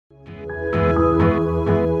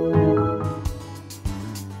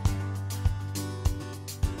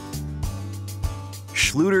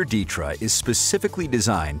Schluter DITRA is specifically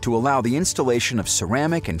designed to allow the installation of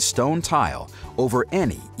ceramic and stone tile over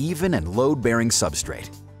any even and load-bearing substrate.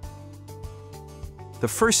 The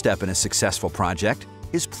first step in a successful project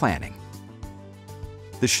is planning.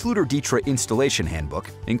 The Schluter DITRA Installation Handbook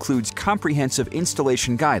includes comprehensive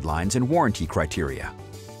installation guidelines and warranty criteria.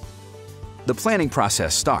 The planning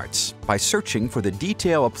process starts by searching for the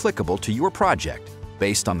detail applicable to your project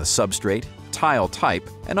based on the substrate, tile type,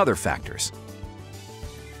 and other factors.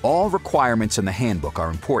 All requirements in the handbook are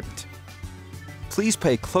important. Please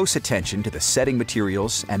pay close attention to the setting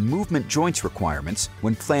materials and movement joints requirements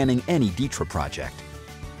when planning any DITRA project.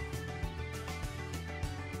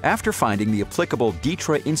 After finding the applicable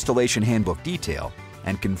DITRA Installation Handbook detail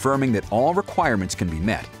and confirming that all requirements can be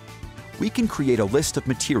met, we can create a list of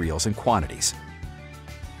materials and quantities.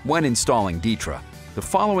 When installing DITRA, the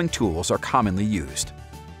following tools are commonly used: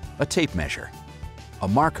 a tape measure, a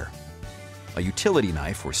marker, a utility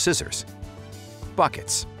knife or scissors,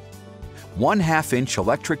 buckets, 1/2-inch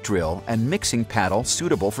electric drill and mixing paddle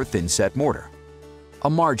suitable for thin-set mortar, a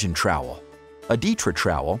margin trowel, a DITRA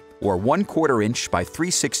trowel or 1/4 inch by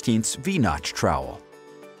 3/16 V-notch trowel,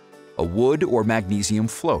 a wood or magnesium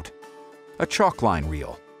float, a chalk line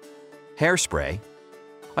reel, hairspray,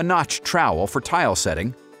 a notched trowel for tile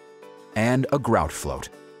setting, and a grout float.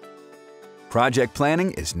 Project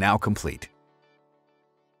planning is now complete.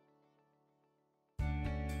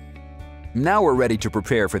 Now we're ready to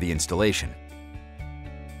prepare for the installation.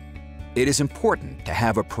 It is important to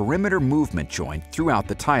have a perimeter movement joint throughout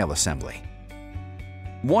the tile assembly.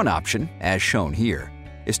 One option, as shown here,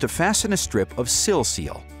 is to fasten a strip of sill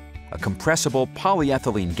seal, a compressible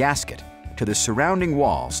polyethylene gasket, to the surrounding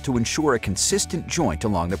walls to ensure a consistent joint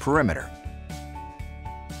along the perimeter.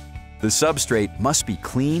 The substrate must be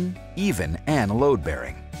clean, even, and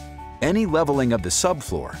load-bearing. Any leveling of the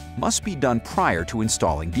subfloor must be done prior to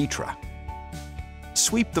installing DITRA.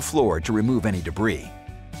 Sweep the floor to remove any debris.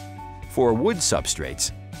 For wood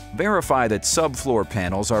substrates, verify that subfloor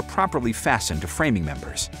panels are properly fastened to framing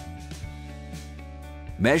members.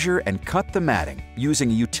 Measure and cut the matting using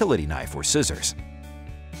a utility knife or scissors.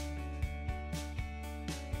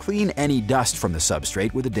 Clean any dust from the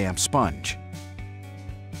substrate with a damp sponge.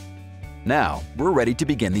 Now, we're ready to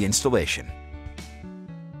begin the installation.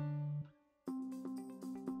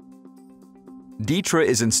 DITRA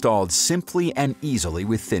is installed simply and easily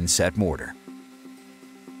with thin-set mortar.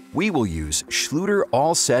 We will use Schluter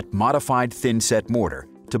All-Set Modified Thin-Set Mortar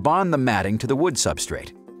to bond the matting to the wood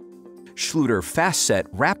substrate. Schluter Fast-Set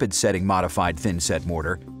Rapid Setting Modified Thin-Set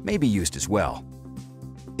Mortar may be used as well.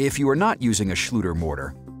 If you are not using a Schluter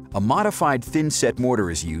mortar, a modified thin-set mortar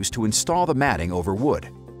is used to install the matting over wood.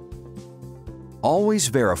 Always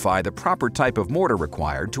verify the proper type of mortar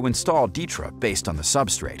required to install DITRA based on the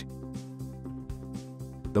substrate.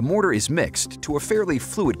 The mortar is mixed to a fairly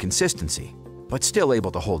fluid consistency, but still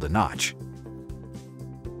able to hold a notch.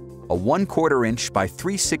 A 1/4 inch by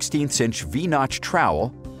 3/16 inch V-notch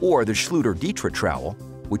trowel or the Schluter DITRA trowel,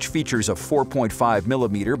 which features a 4.5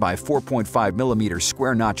 mm by 4.5 mm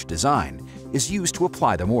square notch design, is used to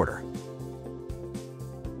apply the mortar.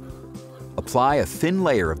 Apply a thin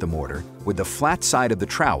layer of the mortar with the flat side of the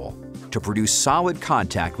trowel to produce solid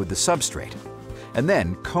contact with the substrate, and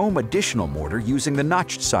then comb additional mortar using the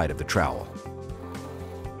notched side of the trowel.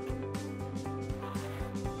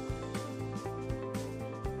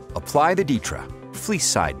 Apply the DITRA, fleece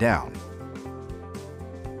side down,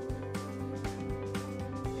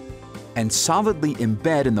 and solidly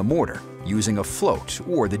embed in the mortar using a float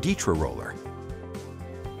or the DITRA roller.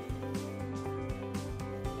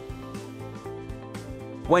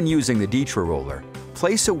 When using the DITRA roller,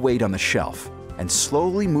 place a weight on the shelf and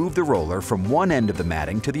slowly move the roller from one end of the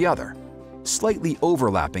matting to the other, slightly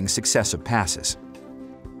overlapping successive passes.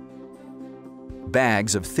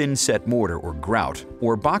 Bags of thin-set mortar or grout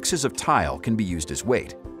or boxes of tile can be used as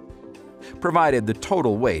weight, provided the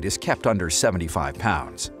total weight is kept under 75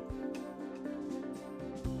 pounds.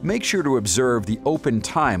 Make sure to observe the open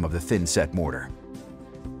time of the thin-set mortar.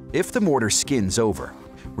 If the mortar skins over,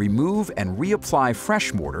 remove and reapply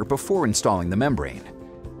fresh mortar before installing the membrane.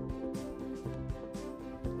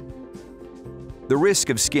 The risk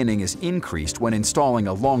of skinning is increased when installing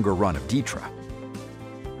a longer run of DITRA.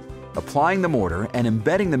 Applying the mortar and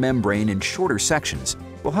embedding the membrane in shorter sections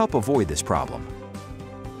will help avoid this problem.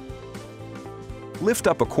 Lift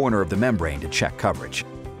up a corner of the membrane to check coverage.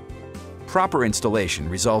 Proper installation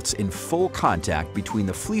results in full contact between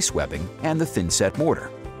the fleece webbing and the thin-set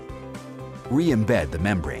mortar. Re-embed the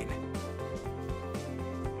membrane.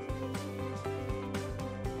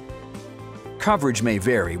 Coverage may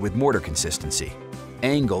vary with mortar consistency,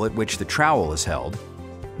 angle at which the trowel is held,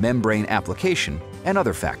 membrane application, and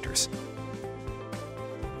other factors.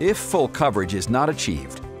 If full coverage is not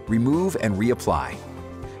achieved, remove and reapply,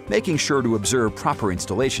 making sure to observe proper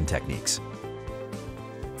installation techniques.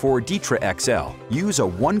 For DITRA XL, use a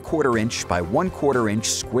 1/4 inch by 1/4 inch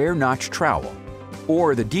square notch trowel,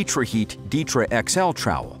 or the DITRA DITRA XL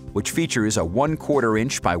trowel, which features a 1/4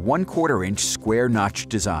 inch by 1/4 inch square notch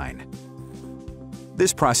design.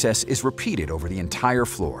 This process is repeated over the entire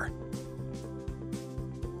floor.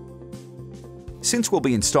 Since we'll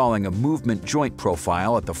be installing a movement joint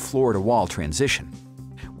profile at the floor-to-wall transition,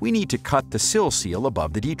 we need to cut the sill seal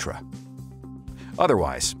above the DITRA.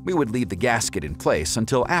 Otherwise, we would leave the gasket in place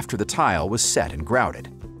until after the tile was set and grouted.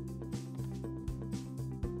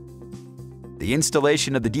 The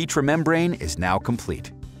installation of the DITRA membrane is now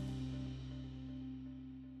complete.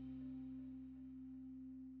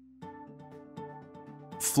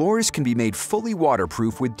 Floors can be made fully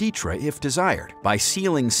waterproof with DITRA if desired by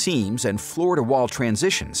sealing seams and floor-to-wall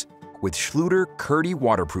transitions with Schluter Curdy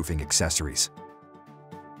waterproofing accessories.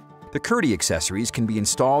 The Curdy accessories can be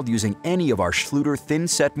installed using any of our Schluter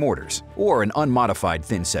thin-set mortars or an unmodified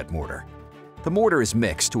thin-set mortar. The mortar is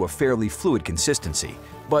mixed to a fairly fluid consistency,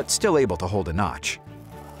 but still able to hold a notch.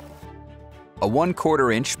 A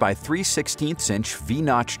 1/4 inch by 3/16 inch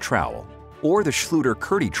V-notch trowel, or the Schluter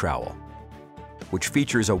Curdy trowel, which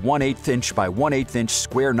features a 1/8 inch by 1/8 inch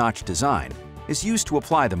square notch design, is used to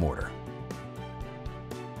apply the mortar.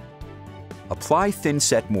 Apply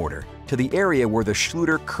thin-set mortar to the area where the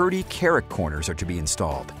Schluter Curdy carrick corners are to be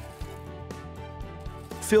installed.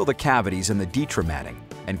 Fill the cavities in the DITRA matting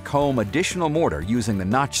and comb additional mortar using the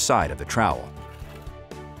notch side of the trowel.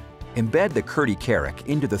 Embed the Curdy carrick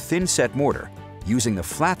into the thin-set mortar using the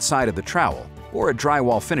flat side of the trowel or a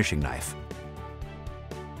drywall finishing knife.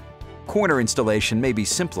 Corner installation may be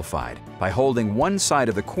simplified by holding one side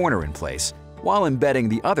of the corner in place while embedding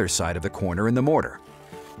the other side of the corner in the mortar.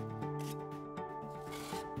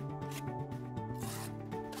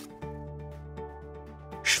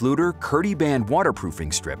 Schluter Curdy Band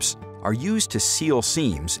waterproofing strips are used to seal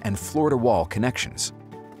seams and floor-to-wall connections.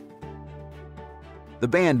 The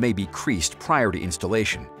band may be creased prior to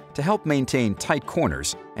installation to help maintain tight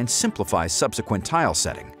corners and simplify subsequent tile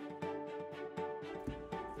setting.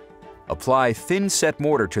 Apply thin-set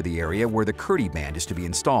mortar to the area where the Curdy band is to be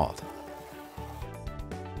installed.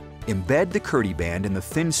 Embed the Curdy band in the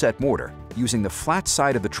thin-set mortar using the flat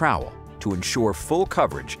side of the trowel to ensure full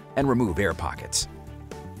coverage and remove air pockets.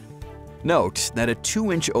 Note that a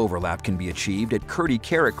 2-inch overlap can be achieved at Curdy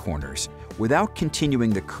carrick corners without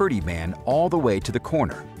continuing the Curdy band all the way to the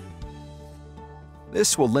corner.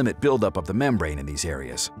 This will limit buildup of the membrane in these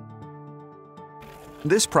areas.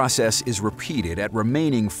 This process is repeated at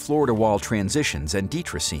remaining floor-to-wall transitions and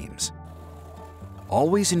DITRA seams.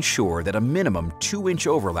 Always ensure that a minimum 2-inch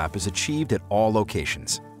overlap is achieved at all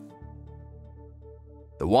locations.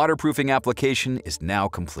 The waterproofing application is now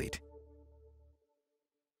complete.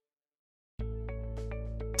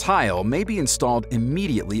 Tile may be installed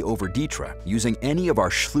immediately over DITRA using any of our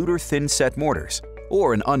Schluter thin-set mortars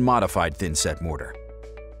or an unmodified thin-set mortar.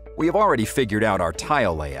 We have already figured out our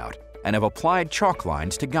tile layout and have applied chalk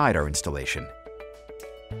lines to guide our installation.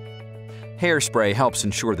 Hairspray helps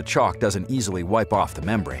ensure the chalk doesn't easily wipe off the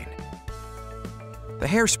membrane. The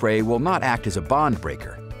hairspray will not act as a bond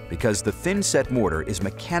breaker because the thin-set mortar is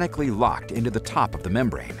mechanically locked into the top of the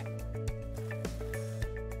membrane.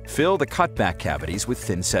 Fill the cutback cavities with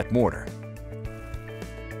thin-set mortar.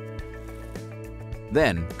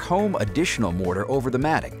 Then, comb additional mortar over the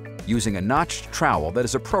matting using a notched trowel that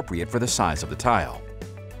is appropriate for the size of the tile.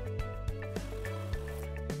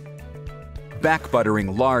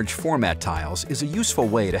 Back-buttering large format tiles is a useful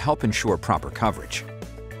way to help ensure proper coverage.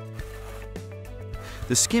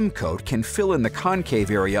 The skim coat can fill in the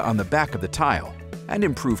concave area on the back of the tile and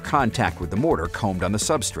improve contact with the mortar combed on the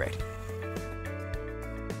substrate.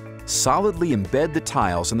 Solidly embed the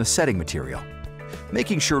tiles in the setting material,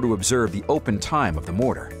 making sure to observe the open time of the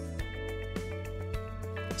mortar.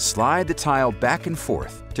 Slide the tile back and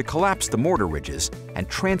forth to collapse the mortar ridges and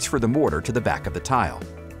transfer the mortar to the back of the tile.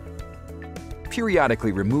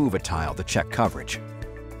 Periodically remove a tile to check coverage.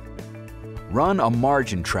 Run a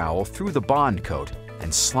margin trowel through the bond coat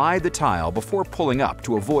and slide the tile before pulling up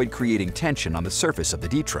to avoid creating tension on the surface of the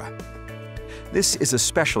DITRA. This is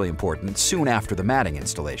especially important soon after the matting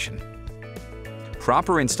installation.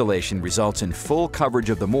 Proper installation results in full coverage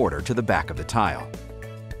of the mortar to the back of the tile.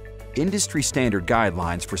 Industry standard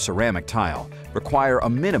guidelines for ceramic tile require a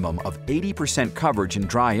minimum of 80% coverage in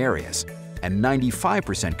dry areas and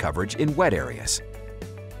 95% coverage in wet areas.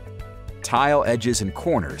 Tile edges and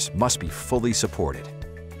corners must be fully supported.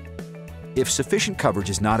 If sufficient coverage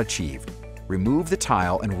is not achieved, remove the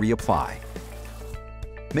tile and reapply,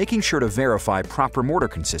 making sure to verify proper mortar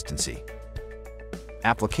consistency,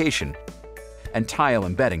 application, and tile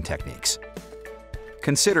embedding techniques.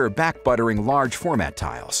 Consider back-buttering large format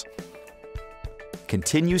tiles.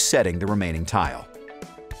 Continue setting the remaining tile.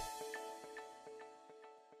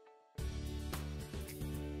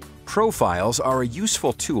 Profiles are a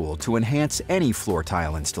useful tool to enhance any floor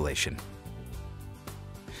tile installation.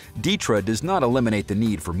 DITRA does not eliminate the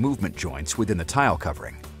need for movement joints within the tile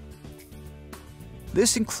covering.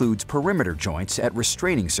 This includes perimeter joints at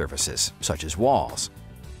restraining surfaces, such as walls.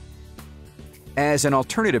 As an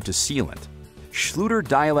alternative to sealant, Schluter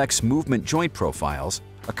Dialex movement joint profiles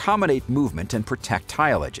accommodate movement and protect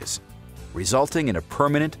tile edges, resulting in a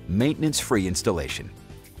permanent, maintenance-free installation.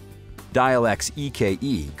 Dialex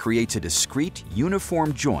EKE creates a discrete,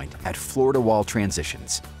 uniform joint at floor-to-wall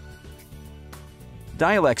transitions.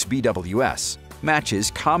 Dialex BWS matches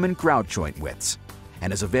common grout joint widths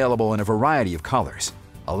and is available in a variety of colors,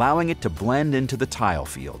 allowing it to blend into the tile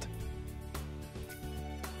field.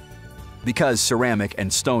 Because ceramic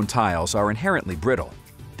and stone tiles are inherently brittle,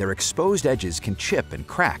 their exposed edges can chip and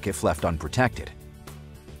crack if left unprotected.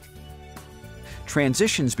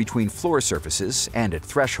 Transitions between floor surfaces and at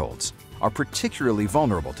thresholds are particularly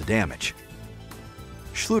vulnerable to damage.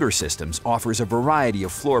 Schluter Systems offers a variety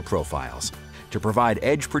of floor profiles to provide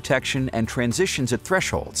edge protection and transitions at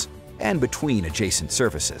thresholds and between adjacent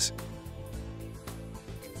surfaces.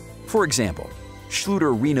 For example,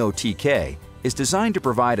 Schluter Reno TK is designed to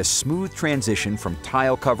provide a smooth transition from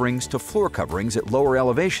tile coverings to floor coverings at lower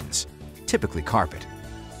elevations, typically carpet.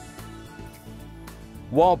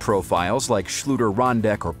 Wall profiles like Schluter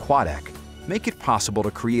Rondec or Quadec make it possible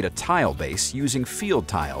to create a tile base using field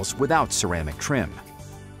tiles without ceramic trim.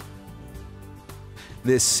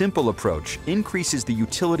 This simple approach increases the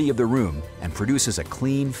utility of the room and produces a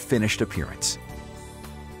clean, finished appearance.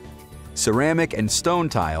 Ceramic and stone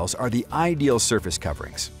tiles are the ideal surface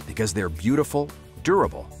coverings because they're beautiful,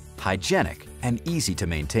 durable, hygienic, and easy to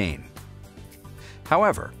maintain.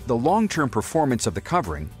 However, the long-term performance of the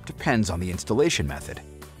covering depends on the installation method.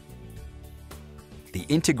 The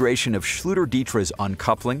integration of Schluter DITRA's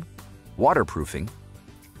uncoupling, waterproofing,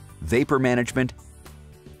 vapor management,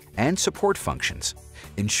 and support functions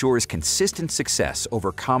ensures consistent success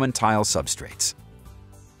over common tile substrates.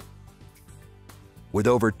 With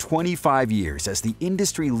over 25 years as the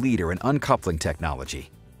industry leader in uncoupling technology,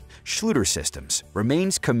 Schluter Systems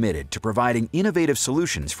remains committed to providing innovative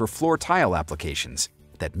solutions for floor tile applications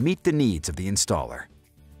that meet the needs of the installer.